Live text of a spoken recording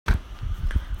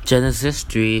Genesis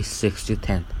 3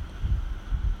 6-10.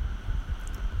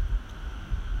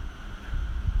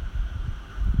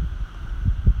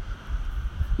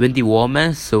 When the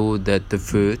woman saw that the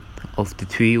fruit of the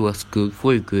tree was good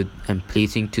for good and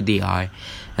pleasing to the eye,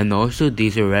 and also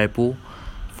desirable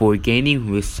for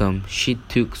gaining wisdom, she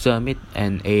took some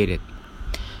and ate it.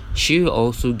 She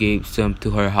also gave some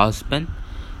to her husband,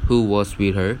 who was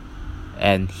with her,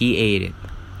 and he ate it.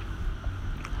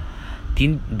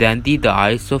 Then the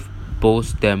eyes of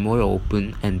both them were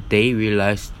opened, and they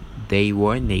realized they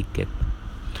were naked.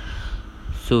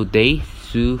 So they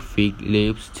sewed fig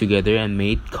leaves together and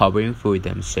made covering for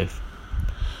themselves.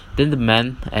 Then the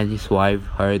man and his wife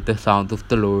heard the sound of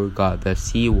the Lord God as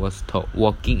he was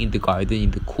walking in the garden in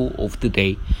the cool of the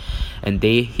day, and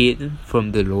they hid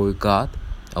from the Lord God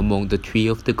among the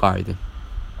trees of the garden.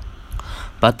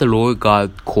 But the Lord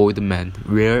God called the man,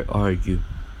 "Where are you?"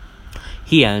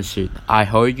 He answered, "I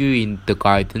heard you in the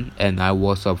garden, and I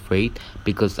was afraid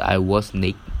because I was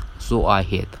naked, so I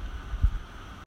hid."